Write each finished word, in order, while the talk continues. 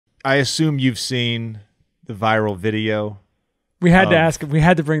I assume you've seen the viral video. We had to ask. We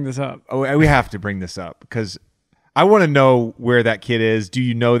had to bring this up. Oh, we have to bring this up because I want to know where that kid is. Do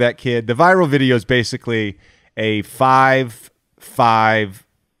you know that kid? The viral video is basically a 5'5",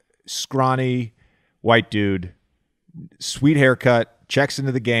 scrawny white dude, sweet haircut, checks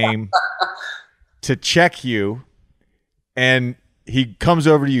into the game to check you, and he comes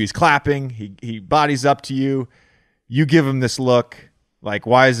over to you. He's clapping. He bodies up to you. You give him this look like,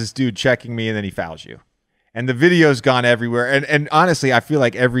 why is this dude checking me? And then he fouls you. And the video's gone everywhere. And honestly, I feel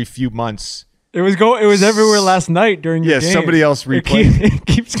like every few months it was everywhere last night during your game. Somebody else replayed. It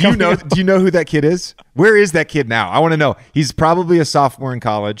keeps do you know who that kid is? Where is that kid now? I want to know. He's probably a sophomore in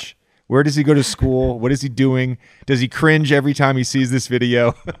college. Where does he go to school? What is he doing? Does he cringe every time he sees this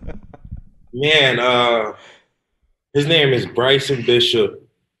video? Man, his name is Bryson Bishop,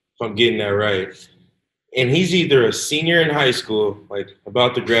 if I'm getting that right. And he's either a senior in high school, like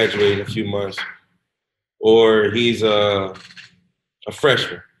about to graduate in a few months, or he's a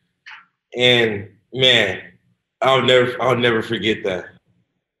freshman. And man, I'll never forget that.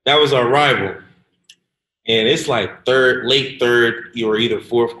 That was our rival. And it's like late third or either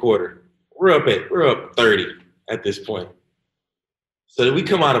fourth quarter. We're up 30 at this point. So then we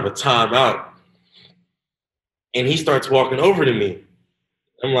come out of a timeout and he starts walking over to me.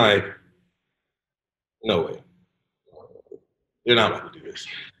 I'm like, no way. You're not about to do this.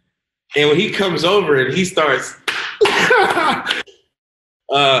 And when he comes over and he starts,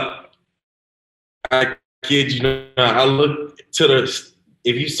 I kid you not, I look to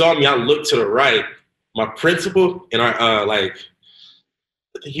if you saw me, I looked to the right. My principal and our, I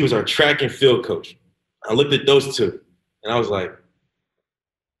think he was our track and field coach. I looked at those two and I was like,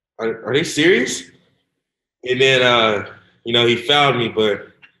 are they serious? And then, he fouled me, but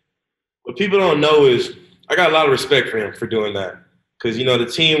what people don't know is I got a lot of respect for him for doing that. Because,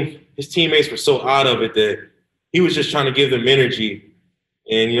 his teammates were so out of it that he was just trying to give them energy.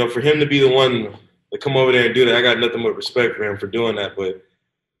 And, for him to be the one to come over there and do that, I got nothing but respect for him for doing that. But,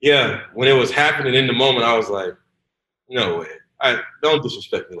 yeah, when it was happening in the moment, I was like, no way. Don't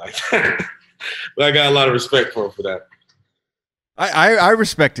disrespect me like that. But I got a lot of respect for him for that. I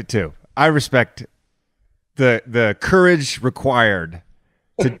respect it, too. I respect the courage required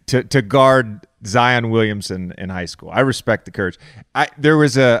to guard Zion Williamson in high school. I respect the courage.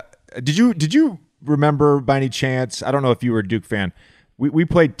 Did you remember by any chance? I don't know if you were a Duke fan. We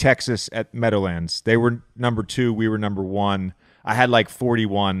played Texas at Meadowlands. They were number 2. We were number 1. I had like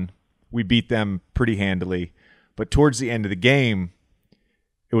 41. We beat them pretty handily. But towards the end of the game,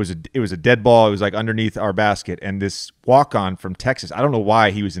 it was a dead ball. It was like underneath our basket. And this walk-on from Texas, I don't know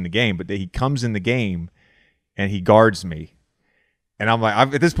why he was in the game, but he comes in the game and he guards me. And I'm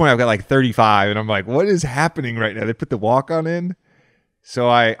like, at this point, I've got like 35, and I'm like, what is happening right now? They put the walk-on in. So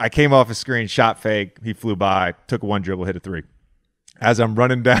I came off a screen, shot fake. He flew by, took one dribble, hit a 3. As I'm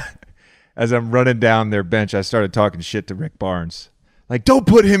running down their bench, I started talking shit to Rick Barnes. Like, don't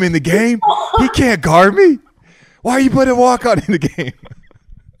put him in the game. He can't guard me. Why are you putting a walk-on in the game?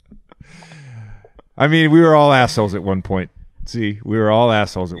 I mean, we were all assholes at one point. See, we were all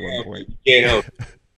assholes at one point. Can't help it.